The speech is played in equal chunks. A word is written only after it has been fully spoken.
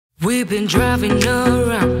We've been driving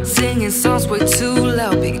around, singing songs way too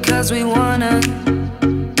loud because we wanna.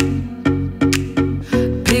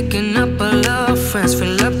 Picking up all our friends,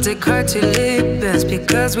 fill up the car till it bends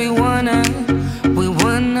because we wanna.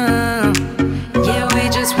 Yeah, we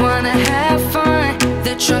just wanna have fun.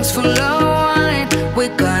 The trunk's full of wine.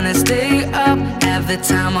 We're gonna stay up, have the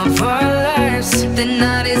time of our lives. The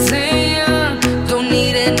night is young, don't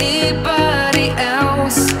need anybody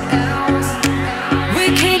else.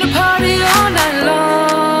 We came to party